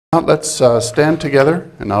Now let's stand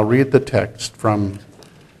together and I'll read the text from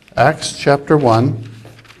Acts chapter 1,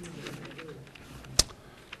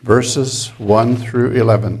 verses 1 through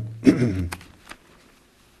 11.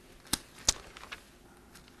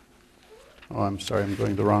 Oh, I'm sorry, I'm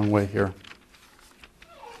going the wrong way here.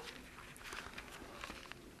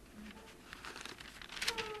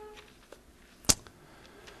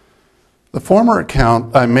 The former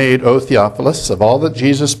account I made, O Theophilus, of all that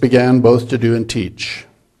Jesus began both to do and teach,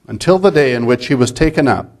 until the day in which he was taken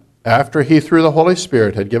up, after he through the Holy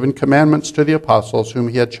Spirit had given commandments to the apostles whom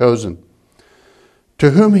he had chosen, to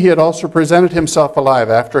whom he had also presented himself alive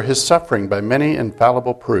after his suffering by many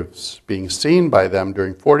infallible proofs, being seen by them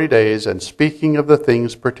during 40 days, and speaking of the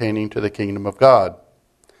things pertaining to the kingdom of God.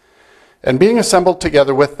 And being assembled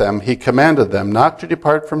together with them, he commanded them not to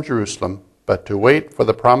depart from Jerusalem, but to wait for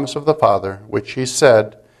the promise of the Father, which he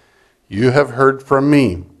said, "You have heard from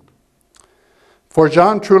me. For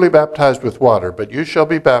John truly baptized with water, but you shall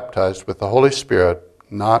be baptized with the Holy Spirit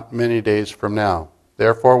not many days from now."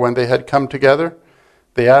 Therefore, when they had come together,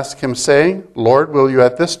 they asked him, saying, "Lord, will you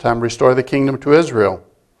at this time restore the kingdom to Israel?"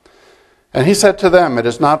 And he said to them, "It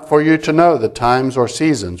is not for you to know the times or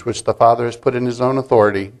seasons which the Father has put in his own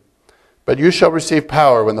authority, but you shall receive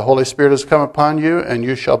power when the Holy Spirit has come upon you, and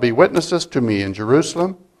you shall be witnesses to me in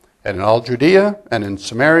Jerusalem, and in all Judea, and in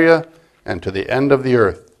Samaria, and to the end of the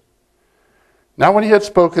earth." Now when he had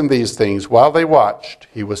spoken these things, while they watched,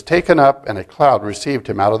 he was taken up, and a cloud received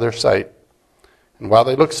him out of their sight. And while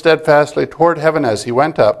they looked steadfastly toward heaven as he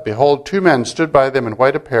went up, behold, two men stood by them in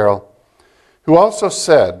white apparel, who also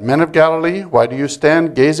said, "Men of Galilee, why do you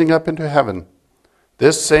stand gazing up into heaven?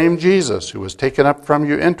 This same Jesus, who was taken up from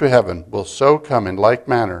you into heaven, will so come in like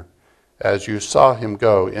manner as you saw him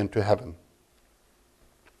go into heaven."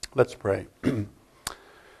 Let's pray.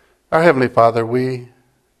 Our Heavenly Father, we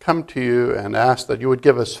come to you and ask that you would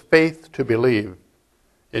give us faith to believe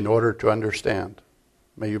in order to understand.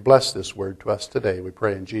 May you bless this word to us today, we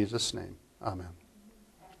pray in Jesus' name. Amen.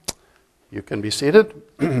 You can be seated.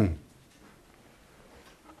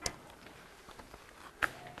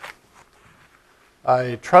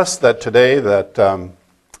 I trust that today that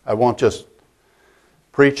I won't just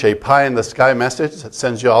preach a pie-in-the-sky message that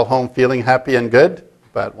sends you all home feeling happy and good,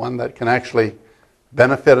 but one that can actually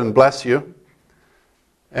benefit and bless you.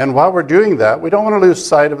 And while we're doing that, we don't want to lose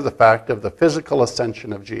sight of the fact of the physical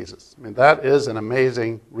ascension of Jesus. I mean, that is an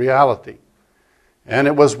amazing reality. And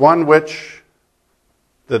it was one which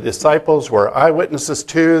the disciples were eyewitnesses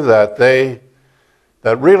to, that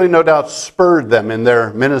really no doubt spurred them in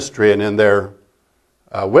their ministry and in their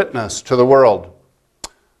witness to the world.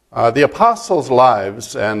 The apostles'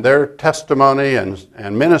 lives and their testimony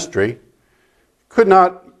and ministry would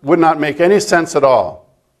not make any sense at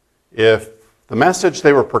all if the message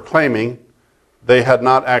they were proclaiming they had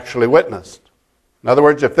not actually witnessed. In other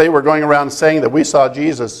words, if they were going around saying that we saw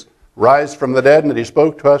Jesus rise from the dead and that he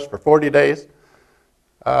spoke to us for 40 days,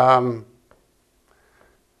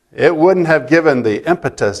 it wouldn't have given the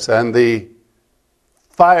impetus and the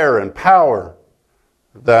fire and power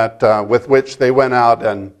that with which they went out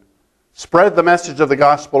and spread the message of the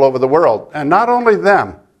gospel over the world. And not only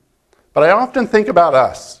them, but I often think about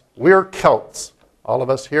us. We're Celts, all of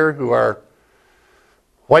us here who are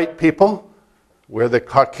white people. We're the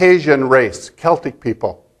Caucasian race, Celtic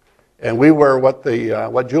people. And we were what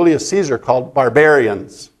Julius Caesar called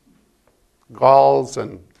barbarians. Gauls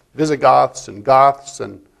and Visigoths and Goths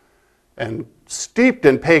and steeped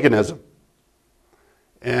in paganism.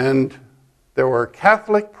 And there were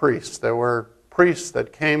Catholic priests. There were priests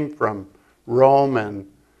that came from Rome and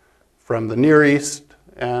from the Near East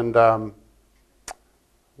and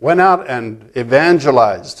went out and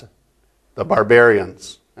evangelized the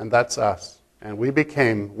barbarians. And that's us. And we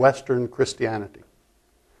became Western Christianity.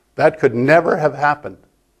 That could never have happened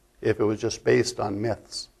if it was just based on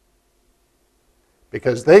myths.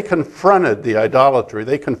 Because they confronted the idolatry,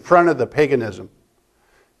 they confronted the paganism,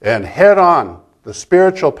 and head on the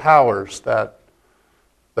spiritual powers that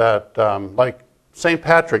like St.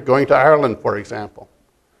 Patrick going to Ireland, for example.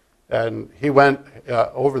 And he went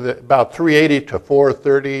over about 380 to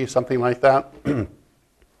 430, something like that.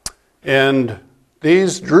 And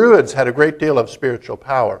these Druids had a great deal of spiritual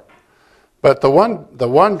power. But the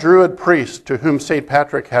one Druid priest to whom St.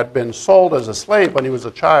 Patrick had been sold as a slave when he was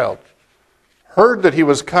a child heard that he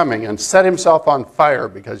was coming and set himself on fire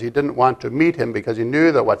because he didn't want to meet him, because he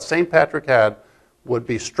knew that what St. Patrick had would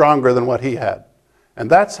be stronger than what he had. And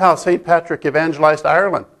that's how St. Patrick evangelized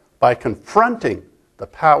Ireland, by confronting the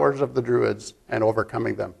powers of the Druids and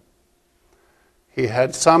overcoming them. He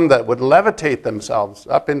had some that would levitate themselves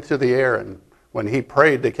up into the air, and when he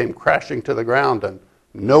prayed, they came crashing to the ground, and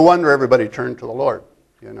No wonder everybody turned to the Lord.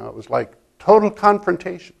 You know, it was like total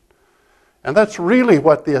confrontation. And that's really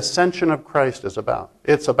what the ascension of Christ is about.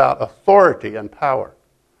 It's about authority and power.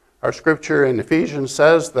 Our scripture in Ephesians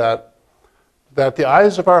says that the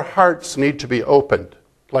eyes of our hearts need to be opened.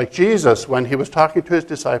 Like Jesus, when he was talking to his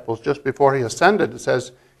disciples just before he ascended, it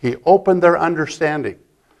says he opened their understanding.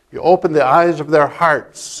 He opened the eyes of their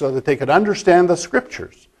hearts so that they could understand the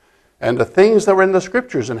scriptures and the things that were in the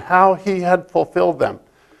scriptures and how he had fulfilled them.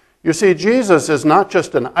 You see, Jesus is not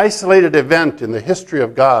just an isolated event in the history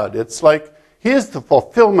of God. It's like he is the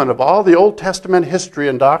fulfillment of all the Old Testament history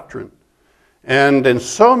and doctrine. And in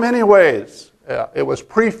so many ways, it was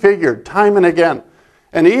prefigured time and again.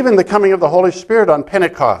 And even the coming of the Holy Spirit on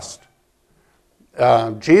Pentecost.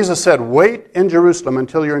 Jesus said, wait in Jerusalem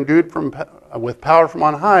until you're endued with power from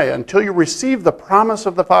on high, until you receive the promise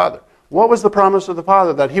of the Father. What was the promise of the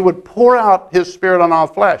Father? That he would pour out his Spirit on all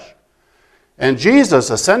flesh. And Jesus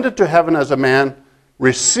ascended to heaven as a man,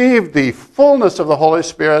 received the fullness of the Holy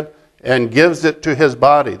Spirit, and gives it to his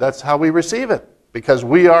body. That's how we receive it, because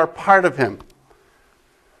we are part of him.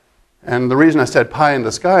 And the reason I said pie in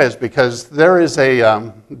the sky is because there is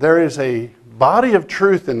a body of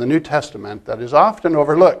truth in the New Testament that is often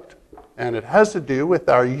overlooked, and it has to do with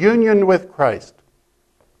our union with Christ.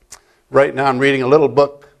 Right now I'm reading a little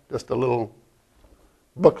book, just a little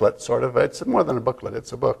booklet, sort of. It's more than a booklet.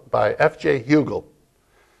 It's a book by F.J. Hugel.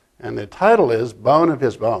 And the title is Bone of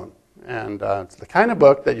His Bone. And it's the kind of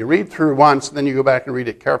book that you read through once, and then you go back and read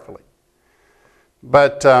it carefully.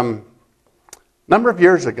 But a number of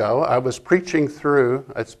years ago, I was preaching through,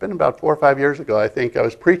 it's been about 4 or 5 years ago, I think, I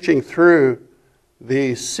was preaching through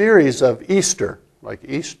the series of Easter, like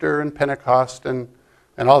Easter and Pentecost and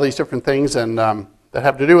all these different things, and that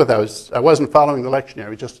have to do with I wasn't following the lectionary, I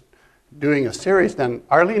was just doing a series. Then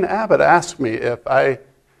Arlene Abbott asked me if I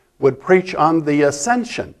would preach on the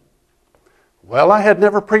Ascension. Well, I had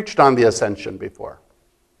never preached on the Ascension before.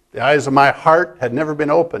 The eyes of my heart had never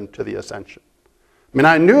been opened to the Ascension. I mean,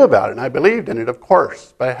 I knew about it and I believed in it, of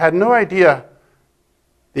course, but I had no idea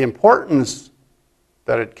the importance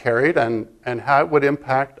that it carried and how it would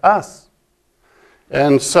impact us.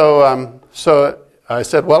 And so I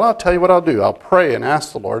said, well, I'll tell you what I'll do. I'll pray and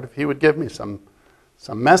ask the Lord if he would give me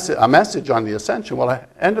a message on the Ascension. Well, I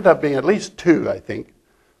ended up being at least 2, I think,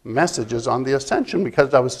 messages on the Ascension,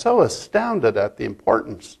 because I was so astounded at the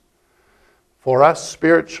importance for us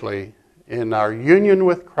spiritually in our union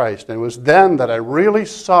with Christ. And it was then that I really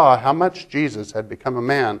saw how much Jesus had become a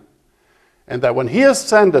man, and that when he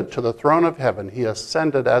ascended to the throne of heaven, he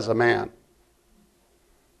ascended as a man,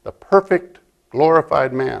 the perfect,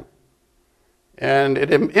 glorified man. And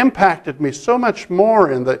it impacted me so much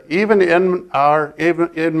more even in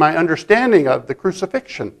my understanding of the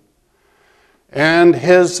crucifixion and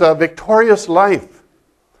his victorious life.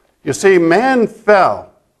 You see, man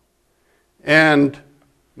fell, and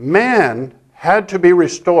man had to be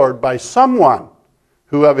restored by someone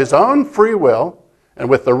who, of his own free will and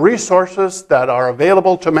with the resources that are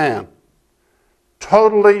available to man,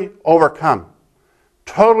 totally overcome,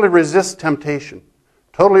 totally resist temptation,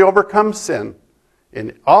 totally overcome sin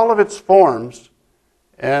in all of its forms,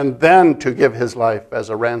 and then to give his life as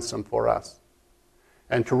a ransom for us,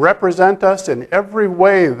 and to represent us in every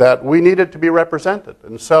way that we needed to be represented.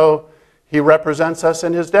 And so he represents us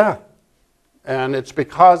in his death. And it's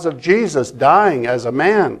because of Jesus dying as a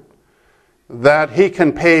man that he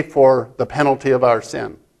can pay for the penalty of our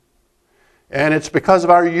sin. And it's because of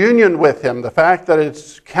our union with him, the fact that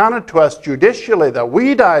it's counted to us judicially that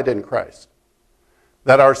we died in Christ,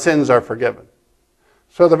 that our sins are forgiven.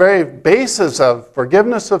 So the very basis of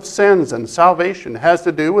forgiveness of sins and salvation has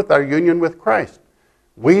to do with our union with Christ.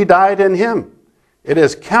 We died in him. It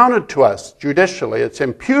is counted to us judicially. It's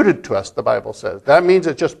imputed to us, the Bible says. That means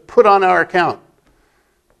it's just put on our account.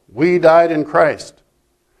 We died in Christ.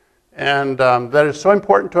 And that is so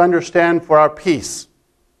important to understand for our peace.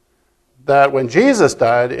 That when Jesus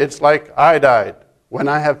died, it's like I died. When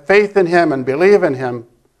I have faith in him and believe in him,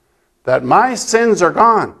 that my sins are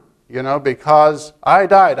gone. Because I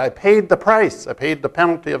died. I paid the price. I paid the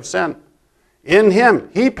penalty of sin. In him.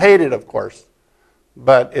 He paid it, of course.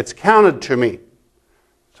 But it's counted to me.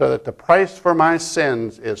 So that the price for my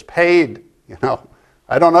sins is paid.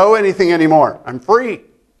 I don't owe anything anymore. I'm free.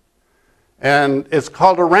 And it's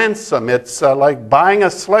called a ransom. It's like buying a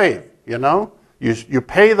slave, You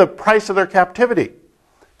pay the price of their captivity.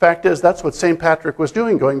 Fact is, that's what St. Patrick was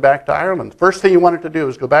doing going back to Ireland. First thing he wanted to do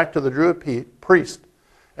was go back to the Druid priest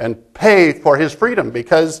and pay for his freedom,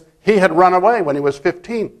 because he had run away when he was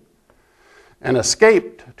 15 and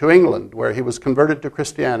escaped to England, where he was converted to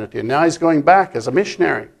Christianity. And now he's going back as a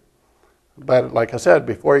missionary. But like I said,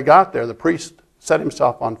 before he got there, the priest set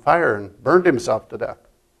himself on fire and burned himself to death.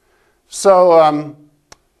 So,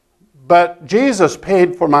 but Jesus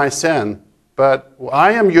paid for my sin, but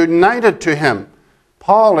I am united to him.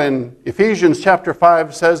 Paul in Ephesians chapter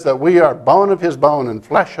 5 says that we are bone of his bone and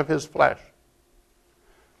flesh of his flesh.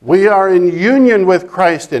 We are in union with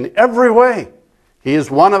Christ in every way. He is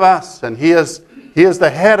one of us, and he is the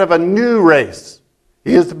head of a new race.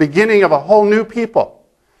 He is the beginning of a whole new people.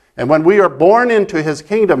 And when we are born into his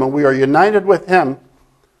kingdom and we are united with him,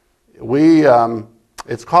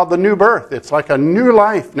 it's called the new birth. It's like a new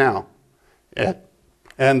life now.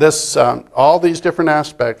 And this, all these different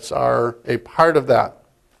aspects are a part of that.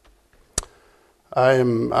 I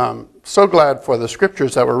am so glad for the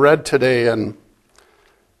scriptures that were read today,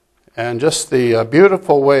 and just the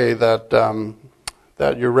beautiful way that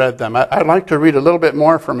you read them. I'd like to read a little bit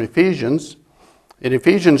more from Ephesians. In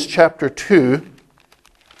Ephesians chapter 2,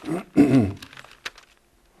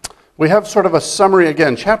 we have sort of a summary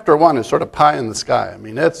again. Chapter 1 is sort of pie in the sky. I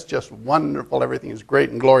mean, it's just wonderful. Everything is great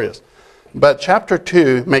and glorious. But chapter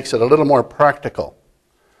 2 makes it a little more practical.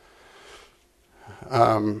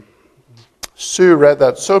 Sue read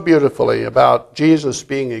that so beautifully about Jesus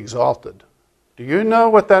being exalted. Do you know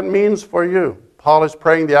what that means for you? Paul is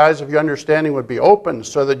praying the eyes of your understanding would be opened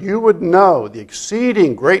so that you would know the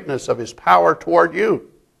exceeding greatness of his power toward you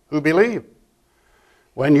who believe.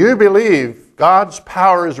 When you believe, God's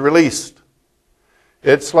power is released.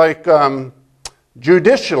 It's like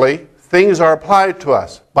judicially, things are applied to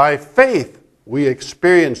us. By faith, we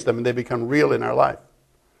experience them and they become real in our life.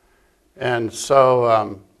 And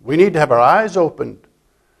so we need to have our eyes opened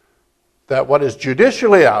that what is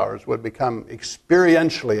judicially ours would become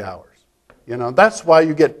experientially ours. You know, that's why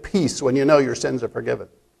you get peace when you know your sins are forgiven.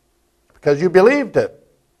 Because you believed it.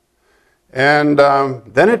 And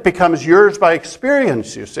then it becomes yours by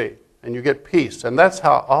experience, you see. And you get peace. And that's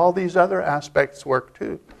how all these other aspects work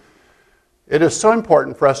too. It is so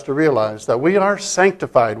important for us to realize that we are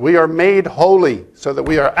sanctified. We are made holy so that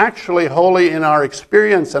we are actually holy in our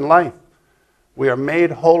experience and life. We are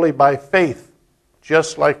made holy by faith,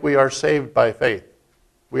 just like we are saved by faith.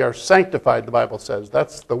 We are sanctified, the Bible says.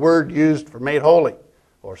 That's the word used for made holy,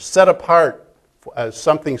 or set apart as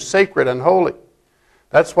something sacred and holy.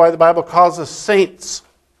 That's why the Bible calls us saints,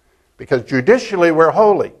 because judicially we're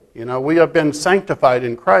holy. You know, we have been sanctified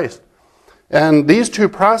in Christ. And these two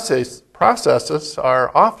processes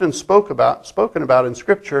are often spoken about in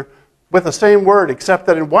Scripture with the same word, except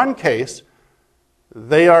that in one case,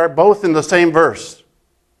 they are both in the same verse.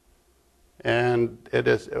 And it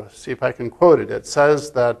is, let's see if I can quote it. It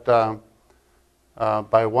says that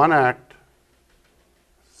by one act,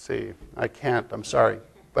 I can't, I'm sorry,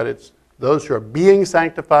 but it's those who are being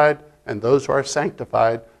sanctified and those who are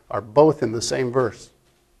sanctified are both in the same verse.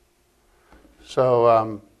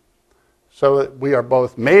 So we are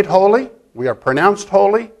both made holy, we are pronounced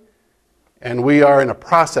holy, and we are in a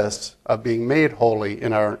process of being made holy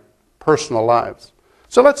in our personal lives.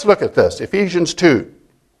 So let's look at this. Ephesians 2.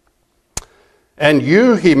 And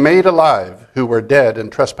you he made alive who were dead in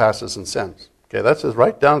trespasses and sins. Okay, that's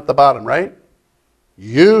right down at the bottom, right?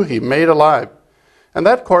 You he made alive. And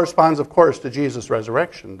that corresponds, of course, to Jesus'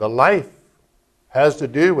 resurrection. The life has to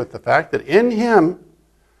do with the fact that in him,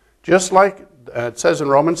 just like it says in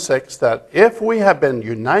Romans 6, that if we have been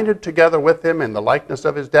united together with him in the likeness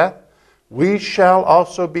of his death, we shall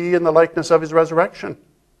also be in the likeness of his resurrection.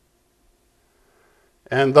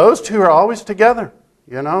 And those two are always together,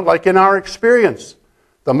 you know, like in our experience.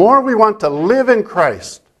 The more we want to live in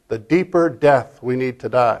Christ, the deeper death we need to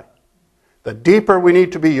die. The deeper we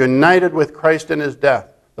need to be united with Christ in his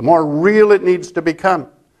death, the more real it needs to become.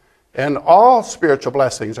 And all spiritual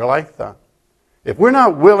blessings are like that. If we're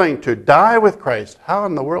not willing to die with Christ, how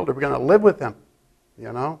in the world are we going to live with him,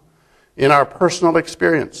 you know, in our personal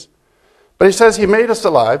experience? But he says he made us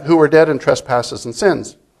alive who were dead in trespasses and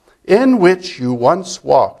sins, in which you once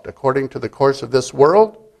walked according to the course of this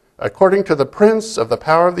world, according to the prince of the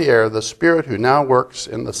power of the air, the spirit who now works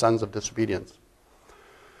in the sons of disobedience.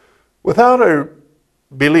 Without a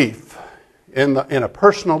belief in a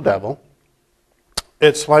personal devil,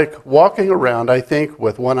 it's like walking around, I think,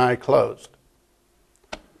 with one eye closed.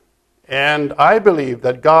 And I believe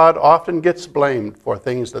that God often gets blamed for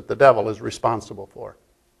things that the devil is responsible for.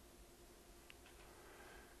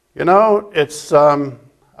 You know, it's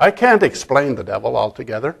I can't explain the devil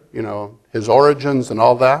altogether, you know, his origins and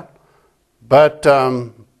all that. But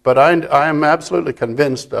I am absolutely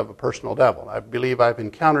convinced of a personal devil. I believe I've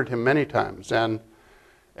encountered him many times. And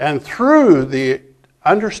through the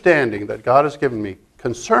understanding that God has given me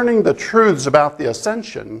concerning the truths about the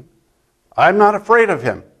Ascension, I'm not afraid of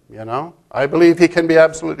him. you know. I believe he can be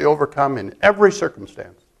absolutely overcome in every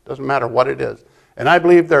circumstance. Doesn't matter what it is. And I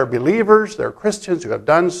believe there are believers, there are Christians who have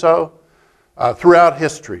done so throughout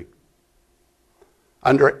history.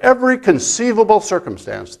 Under every conceivable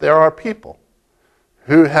circumstance, there are people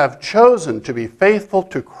who have chosen to be faithful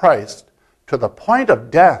to Christ to the point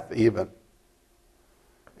of death even.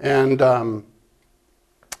 And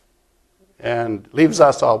leaves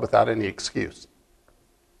us all without any excuse.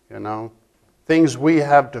 You know, things we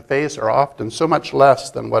have to face are often so much less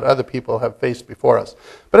than what other people have faced before us.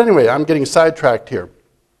 But anyway, I'm getting sidetracked here.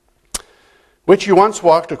 Which you once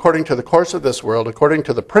walked according to the course of this world, according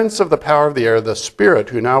to the prince of the power of the air, the spirit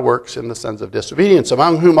who now works in the sons of disobedience,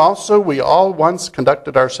 among whom also we all once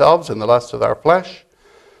conducted ourselves in the lust of our flesh,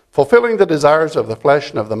 fulfilling the desires of the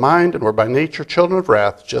flesh and of the mind, and were by nature children of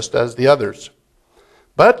wrath, just as the others.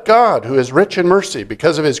 But God, who is rich in mercy,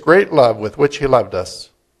 because of his great love with which he loved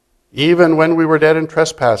us, even when we were dead in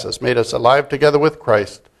trespasses, made us alive together with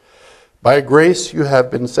Christ. By grace you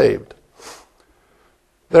have been saved.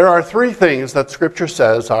 There are three things that Scripture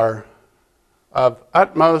says are of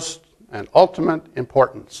utmost and ultimate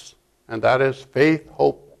importance, and that is faith,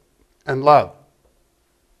 hope, and love.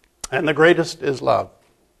 And the greatest is love.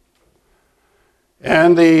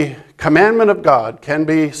 And the commandment of God can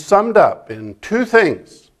be summed up in two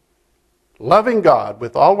things: loving God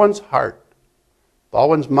with all one's heart, with all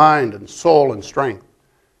one's mind and soul and strength,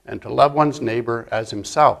 and to love one's neighbor as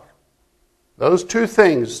himself. Those two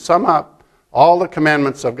things sum up all the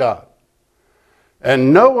commandments of God.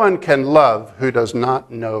 And no one can love who does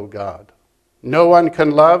not know God. No one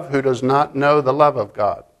can love who does not know the love of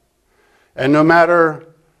God. And no matter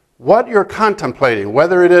what you're contemplating,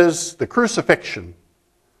 whether it is the crucifixion,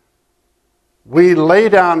 we lay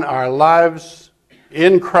down our lives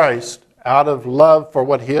in Christ out of love for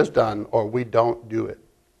what he has done, or we don't do it.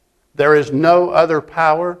 There is no other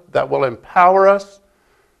power that will empower us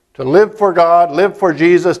to live for God, live for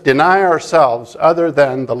Jesus, deny ourselves other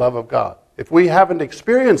than the love of God. If we haven't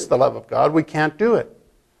experienced the love of God, we can't do it.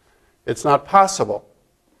 It's not possible.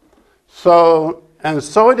 So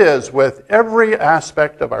it is with every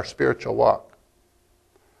aspect of our spiritual walk.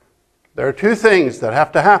 There are two things that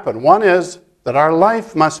have to happen. One is that our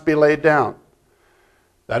life must be laid down.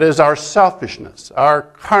 That is our selfishness, our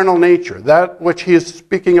carnal nature, that which he is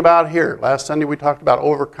speaking about here. Last Sunday we talked about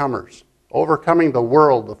overcomers. Overcoming the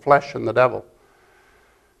world, the flesh, and the devil.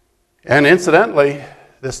 And incidentally,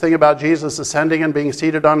 this thing about Jesus ascending and being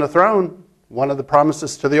seated on the throne, one of the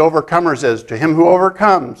promises to the overcomers is, to him who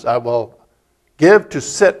overcomes, I will give to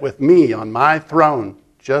sit with me on my throne,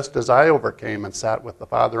 just as I overcame and sat with the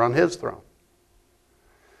Father on his throne.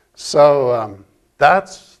 So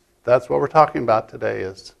that's what we're talking about today,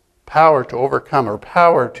 is power to overcome, or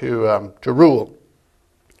power to rule.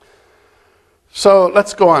 So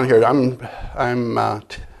let's go on here. I'm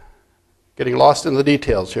getting lost in the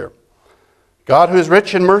details here. God, who is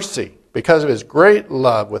rich in mercy, because of his great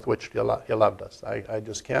love with which he loved us. I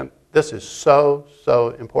just can't. This is so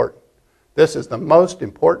important. This is the most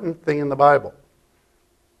important thing in the Bible.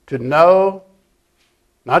 To know,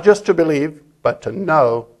 not just to believe, but to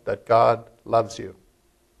know that God loves you.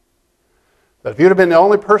 That if you'd have been the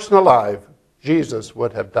only person alive, Jesus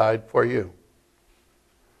would have died for you.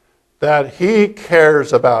 That he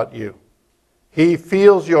cares about you. He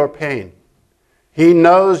feels your pain. He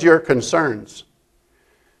knows your concerns.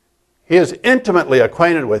 He is intimately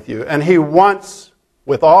acquainted with you, and he wants,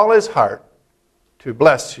 with all his heart, to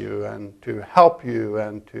bless you and to help you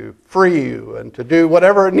and to free you and to do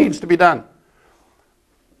whatever it needs to be done.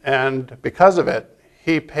 And because of it,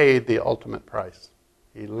 he paid the ultimate price.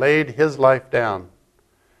 He laid his life down.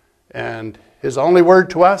 And his only word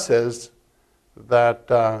to us is, that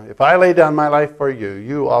if I lay down my life for you,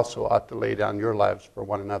 you also ought to lay down your lives for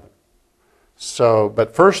one another. So,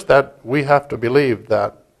 but first that we have to believe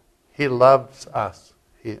that he loves us.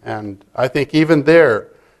 And I think even there,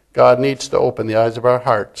 God needs to open the eyes of our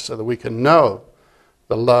hearts so that we can know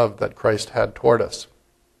the love that Christ had toward us.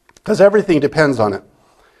 Because everything depends on it.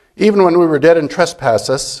 Even when we were dead in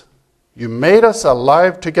trespasses, you made us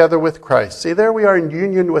alive together with Christ. See, there we are in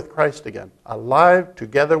union with Christ again. Alive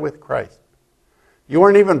together with Christ. You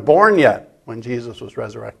weren't even born yet when Jesus was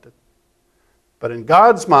resurrected. But in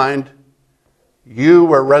God's mind, you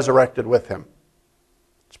were resurrected with him.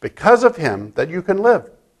 It's because of him that you can live.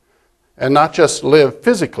 And not just live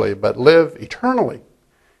physically, but live eternally.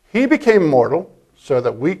 He became mortal so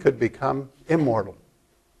that we could become immortal.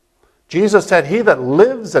 Jesus said, he that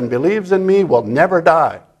lives and believes in me will never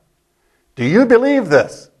die. Do you believe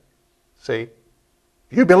this? See,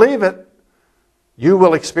 if you believe it, you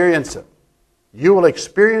will experience it. You will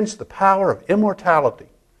experience the power of immortality.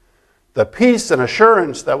 the peace and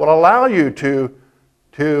assurance that will allow you to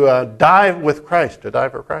die with Christ, to die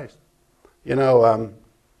for Christ.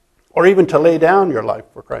 Or even to lay down your life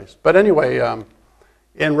for Christ. But anyway,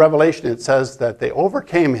 in Revelation it says that they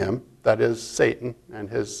overcame him, that is Satan and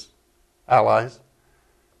his allies.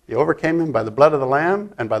 They overcame him by the blood of the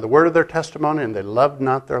Lamb and by the word of their testimony, and they loved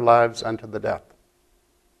not their lives unto the death.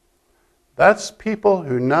 That's people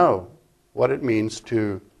who know what it means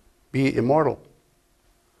to be immortal.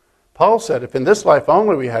 Paul said, if in this life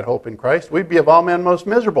only we had hope in Christ, we'd be of all men most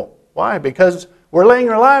miserable. Why? Because we're laying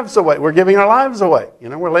our lives away. We're giving our lives away.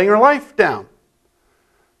 We're laying our life down.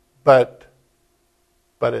 But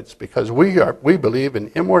it's because we believe in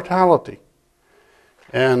immortality.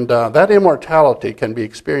 And that immortality can be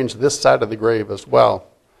experienced this side of the grave as well.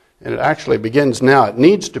 And it actually begins now. It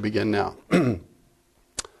needs to begin now.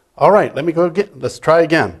 All right, let me go again. Let's try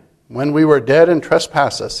again. When we were dead in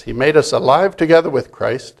trespasses, he made us alive together with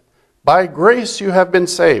Christ. By grace you have been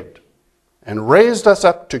saved, and raised us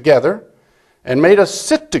up together, and made us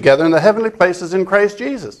sit together in the heavenly places in Christ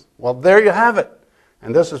Jesus. Well, there you have it.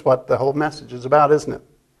 And this is what the whole message is about, isn't it?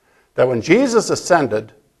 That when Jesus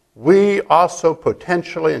ascended, we also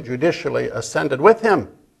potentially and judicially ascended with him.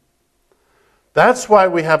 That's why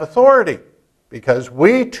we have authority, because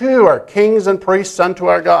we too are kings and priests unto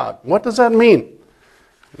our God. What does that mean?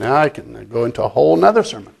 Now I can go into a whole other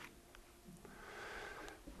sermon.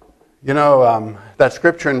 That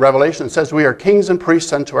scripture in Revelation says we are kings and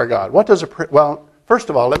priests unto our God. What does well, first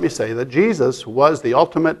of all, let me say that Jesus was the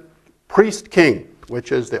ultimate priest-king,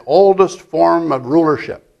 which is the oldest form of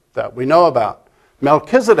rulership that we know about.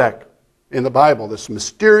 Melchizedek in the Bible, this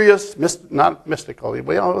mysterious, not mystical, it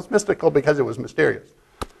was mystical because it was mysterious,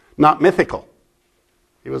 not mythical.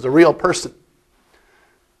 He was a real person.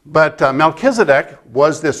 But Melchizedek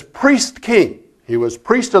was this priest-king. He was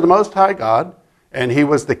priest of the Most High God, and he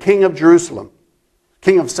was the king of Jerusalem,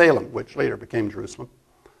 king of Salem, which later became Jerusalem.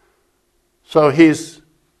 So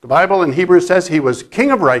the Bible in Hebrews says he was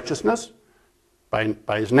king of righteousness. By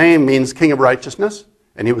his name means king of righteousness.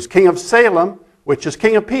 And he was king of Salem, which is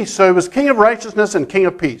king of peace. So he was king of righteousness and king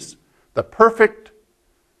of peace. The perfect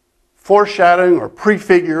foreshadowing or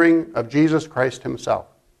prefiguring of Jesus Christ himself.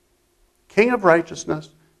 King of righteousness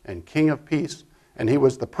and king of peace. And he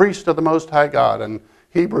was the priest of the Most High God. And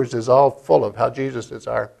Hebrews is all full of how Jesus is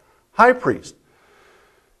our high priest.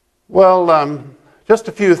 Well, just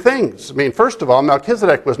a few things. First of all,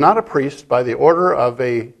 Melchizedek was not a priest by the order of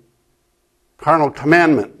a carnal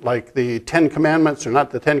commandment, like the Ten Commandments, or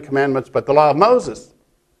not the Ten Commandments, but the Law of Moses.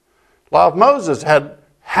 The Law of Moses had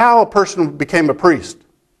how a person became a priest.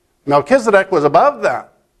 Melchizedek was above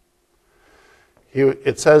that.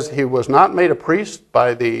 It says he was not made a priest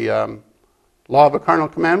by the law of a carnal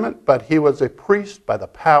commandment, but he was a priest by the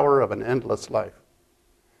power of an endless life.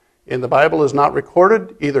 In the Bible is not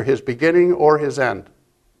recorded either his beginning or his end,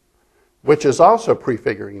 which is also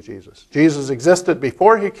prefiguring Jesus. Jesus existed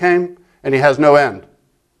before he came, and he has no end.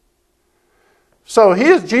 So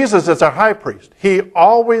Jesus is our high priest. He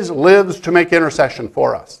always lives to make intercession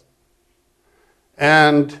for us.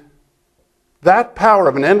 And that power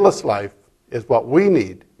of an endless life is what we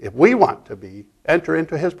need if we want to enter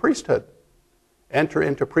into his priesthood. Enter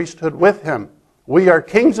into priesthood with him. We are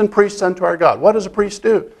kings and priests unto our God. What does a priest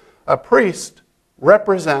do? A priest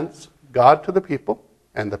represents God to the people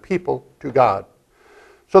and the people to God.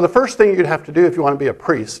 So the first thing you'd have to do if you want to be a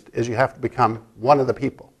priest is you have to become one of the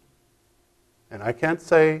people. And I can't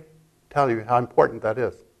tell you how important that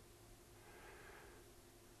is.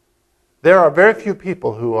 There are very few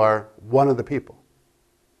people who are one of the people.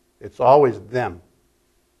 It's always them.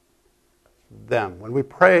 Them. When we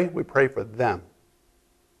pray for them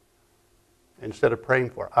instead of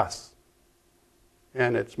praying for us.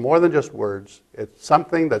 And it's more than just words. It's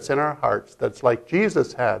something that's in our hearts that's like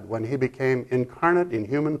Jesus had when he became incarnate in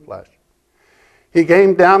human flesh. He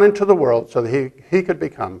came down into the world so that he could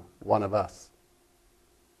become one of us.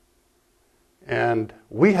 And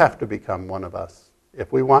we have to become one of us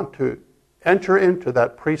if we want to enter into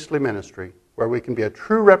that priestly ministry where we can be a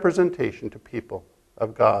true representation to people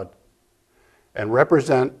of God and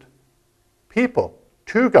represent people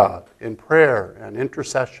to God in prayer and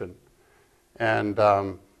intercession and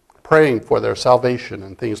praying for their salvation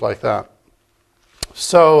and things like that.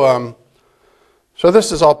 So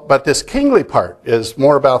this is all, but this kingly part is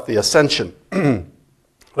more about the ascension.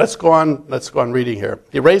 Let's go on reading here.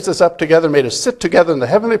 He raised us up together, made us sit together in the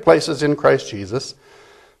heavenly places in Christ Jesus,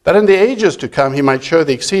 that in the ages to come he might show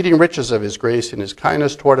the exceeding riches of his grace and his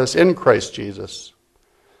kindness toward us in Christ Jesus.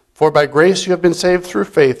 For by grace you have been saved through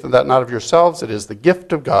faith, and that not of yourselves, it is the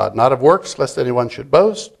gift of God, not of works, lest anyone should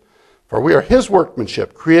boast. For we are his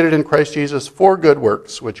workmanship, created in Christ Jesus for good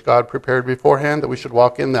works, which God prepared beforehand that we should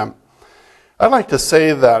walk in them. I'd like to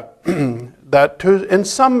say that, in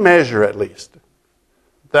some measure at least,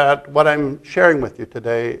 that what I'm sharing with you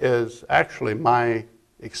today is actually my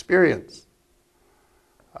experience.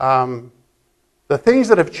 The things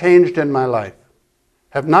that have changed in my life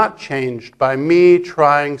have not changed by me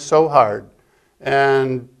trying so hard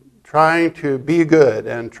and trying to be good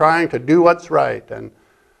and trying to do what's right. And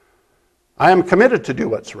I am committed to do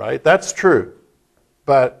what's right, that's true.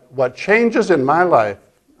 But what changes in my life,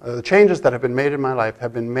 the changes that have been made in my life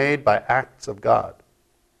have been made by acts of God.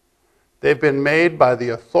 They've been made by the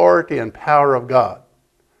authority and power of God.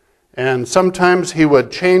 And sometimes he would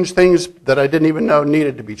change things that I didn't even know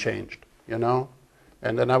needed to be changed, and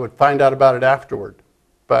then I would find out about it afterward.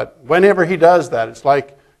 But whenever he does that, it's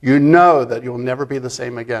like you know that you'll never be the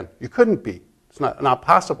same again. You couldn't be. It's not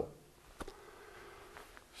possible.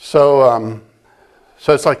 So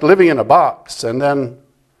it's like living in a box, and then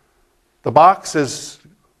the box is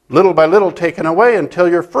little by little taken away until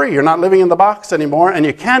you're free. You're not living in the box anymore, and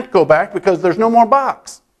you can't go back because there's no more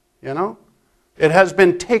box. It has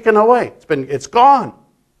been taken away. It's gone.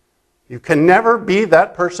 You can never be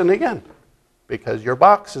that person again because your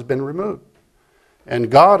box has been removed. And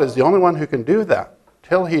God is the only one who can do that.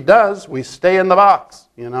 Till he does, we stay in the box,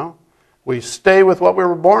 We stay with what we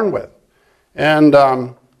were born with. And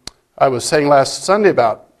I was saying last Sunday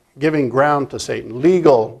about giving ground to Satan,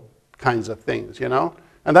 legal kinds of things,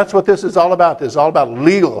 And that's what this is all about. This is all about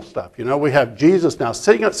legal stuff, We have Jesus now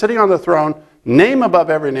sitting on the throne, name above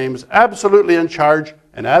every name, is absolutely in charge,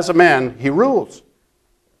 and as a man, he rules.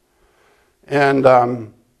 And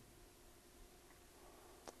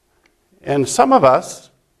some of us,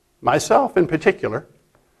 myself in particular,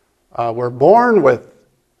 were born with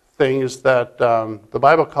things that the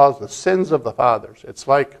Bible calls the sins of the fathers. It's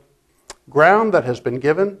like ground that has been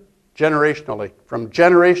given generationally, from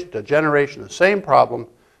generation to generation, the same problem,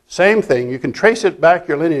 same thing. You can trace it back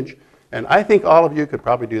your lineage, and I think all of you could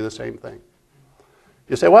probably do the same thing.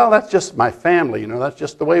 You say, well, that's just my family, that's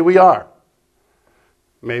just the way we are.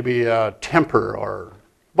 Maybe temper or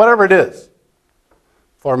whatever it is.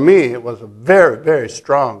 For me, it was a very, very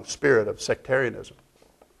strong spirit of sectarianism.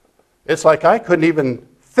 It's like I couldn't even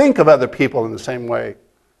think of other people in the same way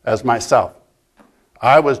as myself.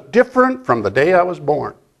 I was different from the day I was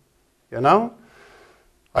born,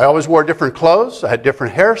 I always wore different clothes. I had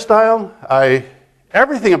different hairstyle.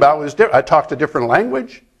 Everything about me was different. I talked a different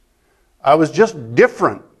language. I was just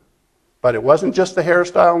different. But it wasn't just the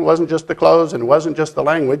hairstyle, it wasn't just the clothes, and it wasn't just the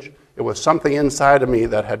language. It was something inside of me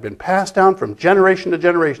that had been passed down from generation to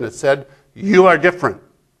generation that said, you are different.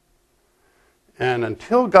 And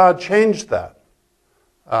until God changed that,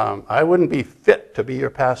 I wouldn't be fit to be your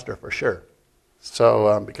pastor for sure.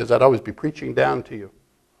 So, because I'd always be preaching down to you.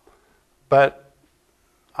 But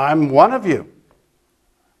I'm one of you.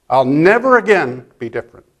 I'll never again be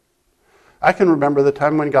different. I can remember the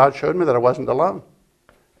time when God showed me that I wasn't alone.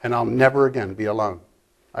 And I'll never again be alone.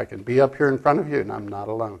 I can be up here in front of you and I'm not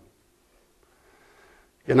alone.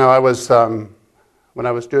 I was, when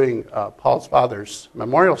I was doing Paul's father's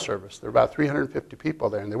memorial service, there were about 350 people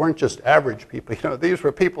there, and they weren't just average people. These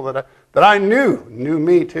were people that I knew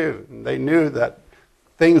me too. And they knew that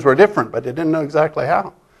things were different, but they didn't know exactly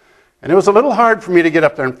how. And it was a little hard for me to get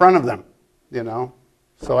up there in front of them,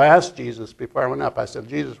 So I asked Jesus before I went up, I said,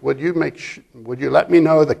 Jesus, would you let me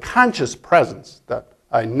know the conscious presence that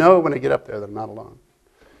I know when I get up there that I'm not alone?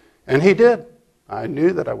 And he did. I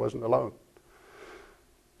knew that I wasn't alone.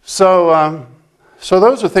 So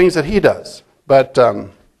those are things that he does. But I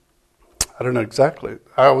don't know exactly.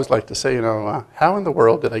 I always like to say, how in the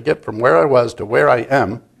world did I get from where I was to where I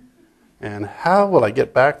am? And how will I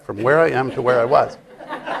get back from where I am to where I was?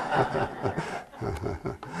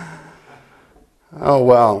 Oh,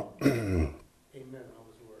 well. Amen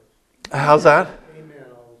always works. How's that? Amen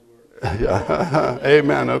always works. Yeah.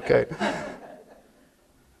 Amen, okay.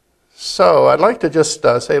 So I'd like to just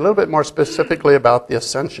say a little bit more specifically about the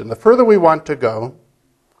ascension. The further we want to go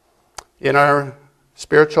in our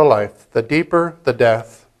spiritual life, the deeper the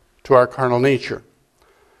death to our carnal nature.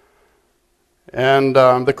 And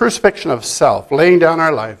the crucifixion of self, laying down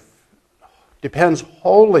our life, depends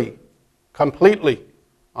wholly, completely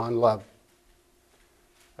on love.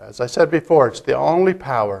 As I said before, it's the only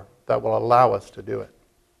power that will allow us to do it.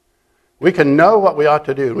 We can know what we ought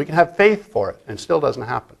to do. We can have faith for it, and it still doesn't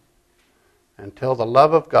happen until the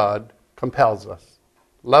love of God compels us.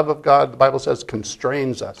 Love of God, the Bible says,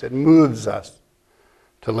 constrains us. It moves us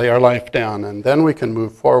to lay our life down, and then we can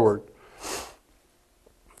move forward.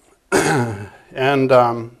 And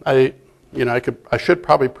I should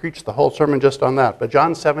probably preach the whole sermon just on that. But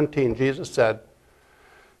John 17, Jesus said,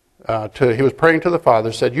 he was praying to the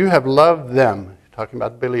Father, said, "You have loved them," talking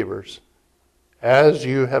about the believers, "as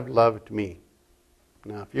you have loved me."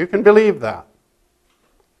 Now, if you can believe that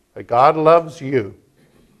God loves you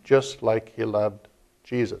just like he loved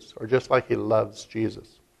Jesus, or just like he loves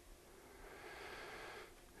Jesus.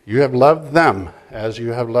 You have loved them as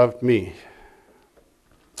you have loved me.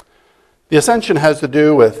 The Ascension has to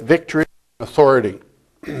do with victory and authority.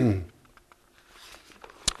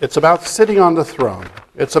 It's about sitting on the throne.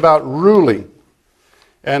 It's about ruling.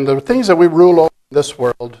 And the things that we rule over in this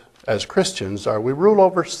world as Christians are we rule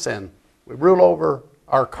over sin. We rule over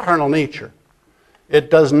our carnal nature. It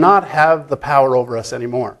does not have the power over us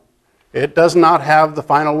anymore. It does not have the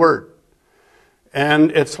final word.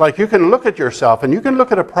 And it's like you can look at yourself and you can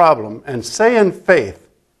look at a problem and say in faith,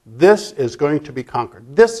 this is going to be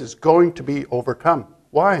conquered. This is going to be overcome.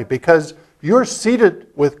 Why? Because you're seated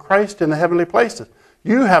with Christ in the heavenly places.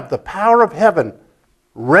 You have the power of heaven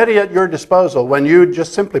ready at your disposal when you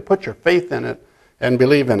just simply put your faith in it and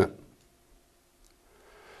believe in it.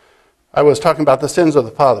 I was talking about the sins of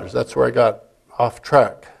the fathers. That's where I got off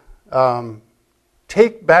track.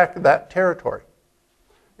 Take back that territory.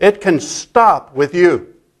 It can stop with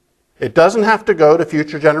you. It doesn't have to go to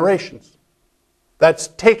future generations. That's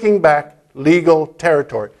taking back legal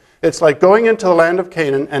territory. It's like going into the land of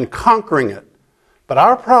Canaan and conquering it. But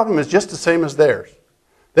our problem is just the same as theirs.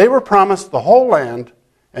 They were promised the whole land,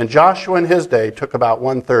 and Joshua in his day took about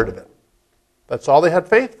 1/3 of it. That's all they had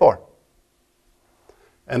faith for.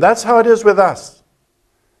 And that's how it is with us.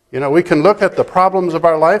 We can look at the problems of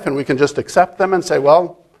our life and we can just accept them and say,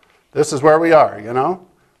 well, this is where we are,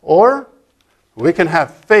 Or we can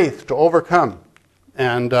have faith to overcome.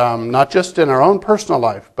 And not just in our own personal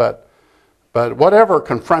life, but whatever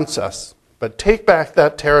confronts us. But take back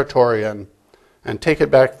that territory and take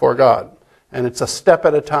it back for God. And it's a step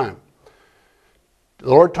at a time. The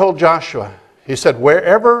Lord told Joshua, he said,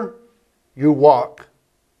 wherever you walk,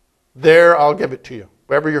 there I'll give it to you.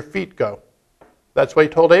 Wherever your feet go. That's what he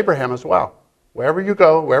told Abraham as well. Wherever you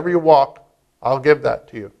go, wherever you walk, I'll give that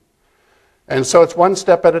to you. And so it's one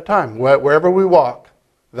step at a time. Wherever we walk,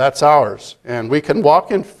 that's ours. And we can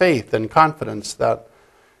walk in faith and confidence that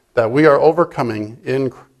we are overcoming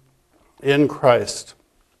in Christ.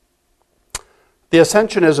 The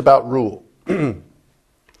Ascension is about rule.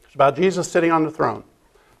 It's about Jesus sitting on the throne.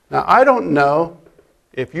 Now, I don't know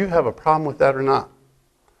if you have a problem with that or not.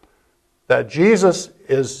 That Jesus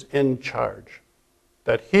is in charge.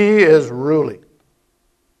 That he is ruling.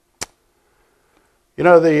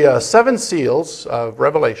 The 7 seals of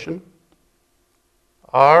Revelation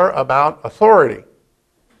are about authority.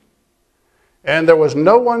 And there was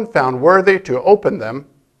no one found worthy to open them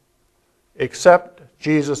except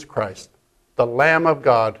Jesus Christ, the Lamb of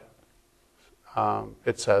God,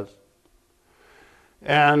 it says.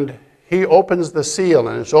 And he opens the seal,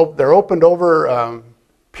 and they're opened over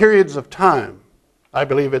periods of time. I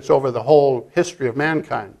believe it's over the whole history of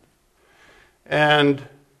mankind. And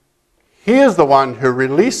he is the one who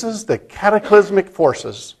releases the cataclysmic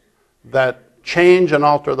forces that change and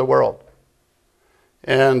alter the world.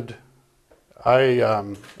 And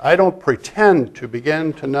I don't pretend to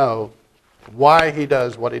begin to know why he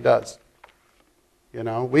does what he does.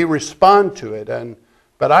 We respond to it,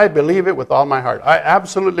 but I believe it with all my heart. I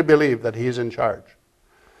absolutely believe that he's in charge.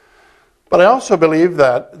 But I also believe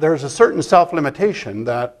that there's a certain self-limitation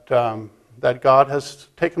that God has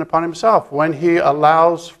taken upon himself when he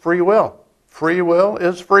allows free will. Free will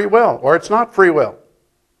is free will, or it's not free will.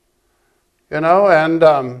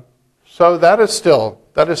 So that is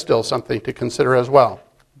still something to consider as well.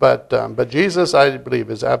 But Jesus, I believe,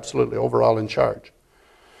 is absolutely overall in charge.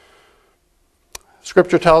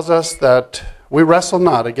 Scripture tells us that we wrestle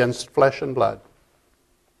not against flesh and blood.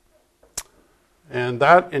 And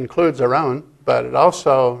that includes our own, but it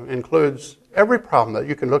also includes every problem that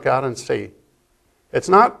you can look out and see. It's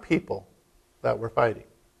not people that we're fighting.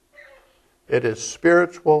 It is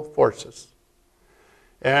spiritual forces.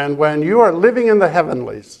 And when you are living in the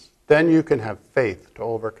heavenlies, then you can have faith to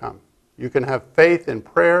overcome. You can have faith in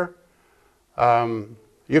prayer.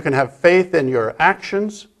 You can have faith in your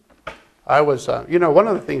actions. One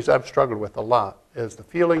of the things I've struggled with a lot is the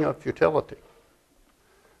feeling of futility.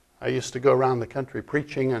 I used to go around the country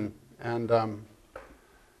preaching, and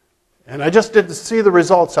I just didn't see the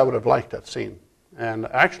results I would have liked to have seen. And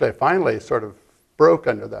actually, I finally sort of broke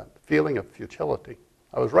under that feeling of futility.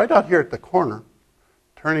 I was right out here at the corner,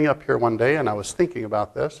 turning up here one day, and I was thinking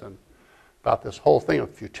about this and about this whole thing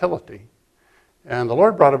of futility. And the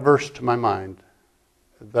Lord brought a verse to my mind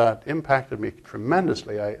that impacted me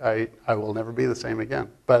tremendously. I will never be the same again.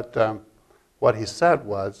 But what he said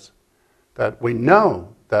was that we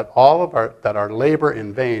know that that our labor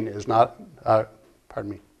in vain is not,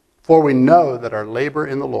 for we know that our labor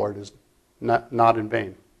in the Lord is not in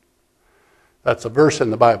vain. That's a verse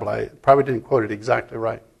in the Bible. I probably didn't quote it exactly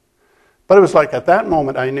right. But it was like at that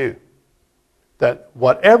moment I knew that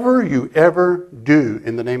whatever you ever do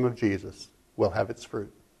in the name of Jesus will have its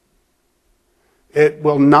fruit. It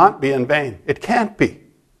will not be in vain. It can't be.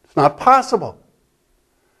 It's not possible.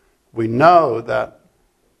 We know that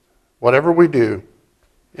whatever we do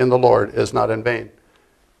in the Lord is not in vain.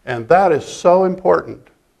 And that is so important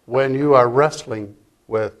when you are wrestling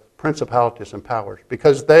with principalities and powers,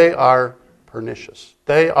 because they are pernicious.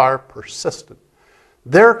 They are persistent.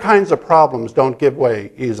 Their kinds of problems don't give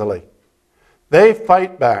way easily. They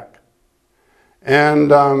fight back. And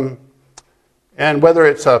whether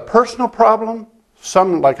it's a personal problem,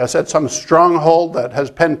 like I said, some stronghold that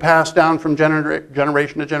has been passed down from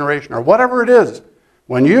generation to generation, or whatever it is,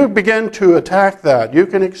 when you begin to attack that, you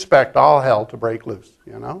can expect all hell to break loose,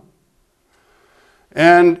 you know?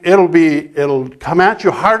 And it'll come at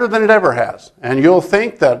you harder than it ever has. And you'll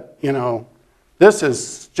think that, you know, this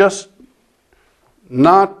is just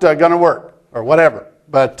not going to work, or whatever.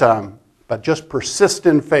 But just persist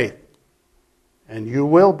in faith, and you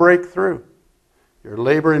will break through. Your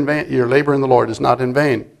labor in the Lord is not in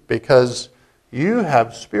vain, because you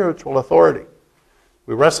have spiritual authority.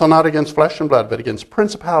 We wrestle not against flesh and blood, but against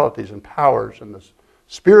principalities and powers and this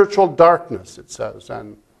spiritual darkness, it says,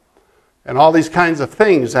 and all these kinds of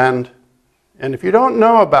things. And if you don't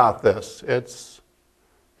know about this,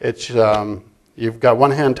 you've got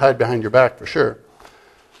one hand tied behind your back for sure.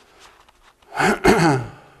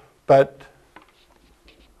 But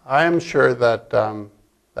I am sure that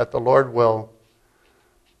the Lord will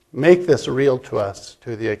make this real to us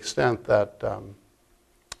to the extent that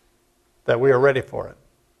we are ready for it.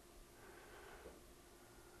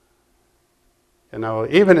 You know,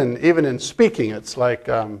 even in speaking, it's like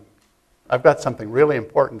I've got something really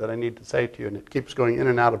important that I need to say to you, and it keeps going in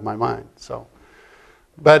and out of my mind. So,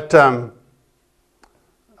 but God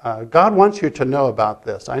wants you to know about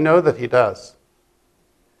this. I know that He does.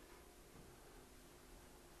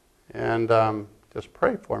 And just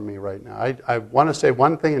pray for me right now. I want to say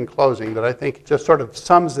one thing in closing that I think just sort of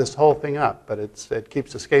sums this whole thing up, but it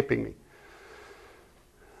keeps escaping me.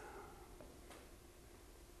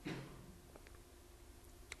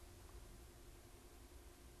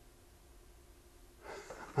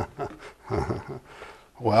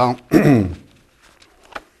 Well,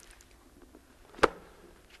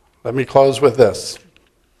 let me close with this.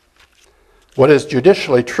 What is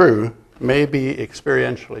judicially true may be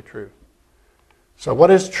experientially true. So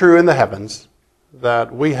what is true in the heavens,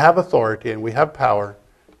 that we have authority and we have power,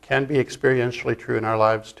 can be experientially true in our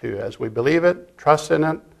lives too, as we believe it, trust in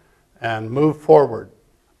it, and move forward,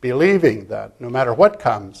 believing that no matter what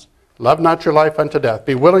comes, love not your life unto death.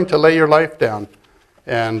 Be willing to lay your life down,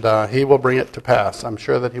 and He will bring it to pass. I'm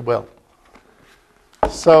sure that He will.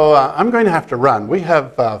 So I'm going to have to run. We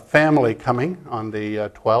have family coming on the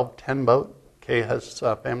 12:10 boat. Kay has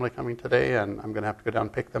family coming today, and I'm going to have to go down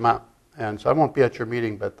and pick them up. And so I won't be at your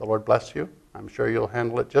meeting, but the Lord bless you. I'm sure you'll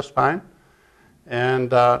handle it just fine. And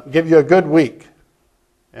give you a good week.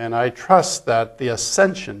 And I trust that the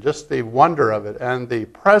Ascension, just the wonder of it and the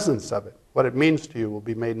presence of it, what it means to you, will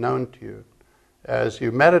be made known to you as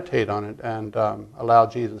you meditate on it and allow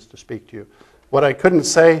Jesus to speak to you. What I couldn't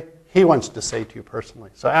say, He wants to say to you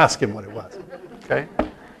personally. So ask Him what it was. Okay?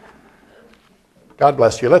 God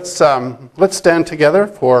bless you. Let's stand together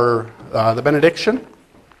for the benediction.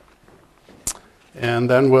 And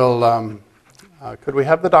then we'll, could we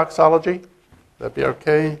have the doxology? That'd be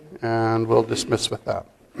okay. And we'll dismiss with that.